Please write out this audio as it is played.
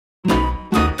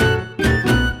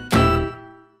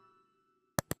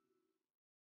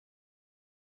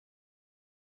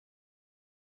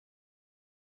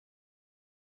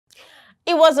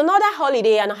It was another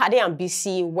holiday and Ade and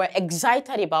BC were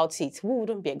excited about it. Who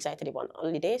wouldn't be excited about a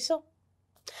holiday? So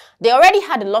they already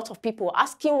had a lot of people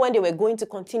asking when they were going to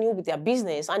continue with their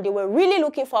business, and they were really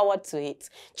looking forward to it.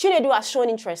 Chinedu has shown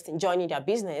interest in joining their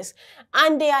business,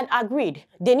 and they had agreed.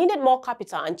 They needed more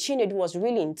capital, and Chinedu was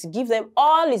willing to give them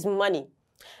all his money.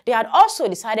 They had also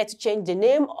decided to change the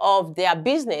name of their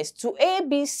business to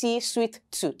ABC Sweet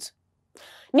Tooth.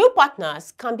 New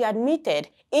partners can be admitted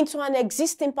into an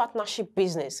existing partnership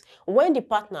business when the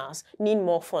partners need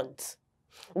more funds,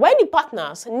 when the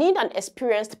partners need an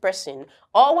experienced person,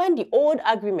 or when the old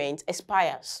agreement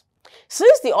expires.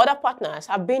 Since the other partners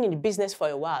have been in the business for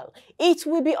a while, it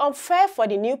will be unfair for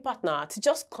the new partner to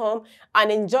just come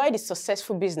and enjoy the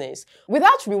successful business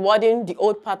without rewarding the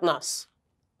old partners.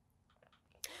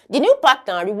 The new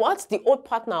partner rewards the old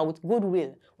partner with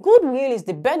goodwill. Goodwill is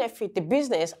the benefit the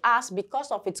business has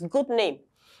because of its good name,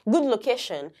 good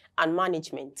location, and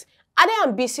management. Ade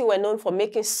and BC were known for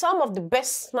making some of the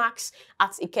best snacks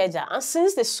at Ikeja, and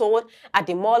since they sold at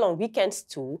the mall on weekends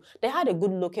too, they had a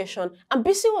good location, and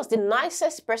BC was the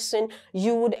nicest person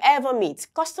you would ever meet.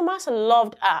 Customers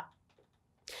loved her.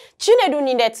 Chinedu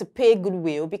needed to pay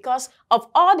goodwill because of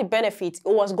all the benefits it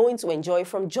was going to enjoy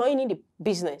from joining the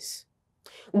business.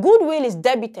 Goodwill is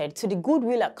debited to the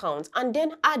goodwill account and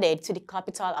then added to the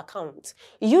capital account.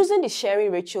 Using the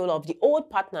sharing ratio of the old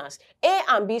partners, A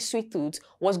and B Sweet Tooth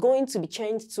was going to be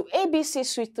changed to ABC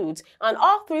Sweet Tooth, and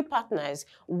all three partners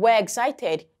were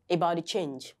excited about the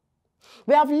change.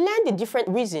 We have learned the different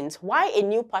reasons why a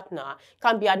new partner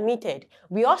can be admitted.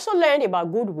 We also learned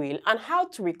about goodwill and how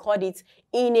to record it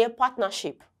in a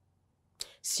partnership.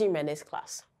 See you in my next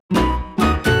class.